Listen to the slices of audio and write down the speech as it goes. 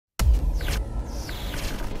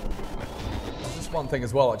just one thing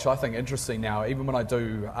as well, which I think interesting now, even when I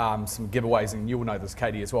do some giveaways, and you'll know this,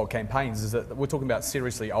 Katie, as well, campaigns, is that we're talking about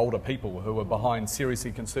seriously older people who are behind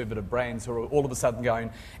seriously conservative brands who are all of a sudden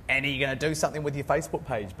going, and are you going to do something with your Facebook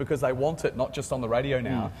page? Because they want it, not just on the radio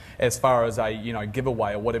now, as far as a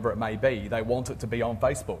giveaway or whatever it may be. They want it to be on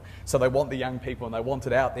Facebook. So they want the young people and they want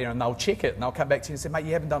it out there, and they'll check it and they'll come back to you and say, mate,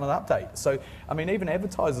 you haven't done an update. So, I mean, even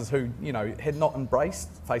advertisers who, had not embraced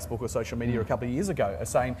Facebook or social media a couple of years ago are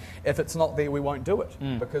saying, if it's not there, we won't do it.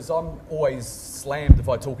 Because I'm always slammed if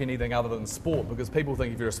I talk anything other than sport, because people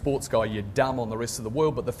think if you're a sports guy, you're dumb on the rest of the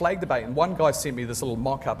world. But the flag debate, and one guy sent me this little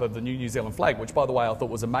mock-up of the new New Zealand flag, which, by the way, I thought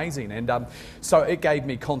was amazing. And so it gave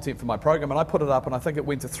me content for my program, and I put it up, and I think it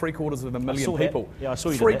went to 750,000 people. Yeah, I saw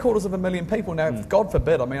you. 750,000 people. Now, God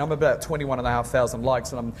forbid, I mean, I'm about 21,500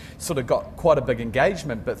 likes, and I'm sort of got quite a big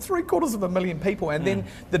engagement, but 750,000 people. And then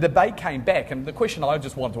the debate came back, and the question I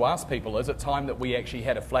just want to ask people, is it time that we actually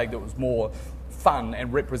had a flag that was more fun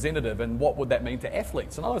and representative, and what would that mean to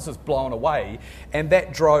athletes? And I was just blown away, and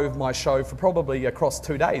that drove my show for probably across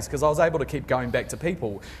 2 days, because I was able to keep going back to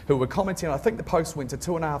people who were commenting. I think the post went to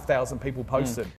 2,500 people posted.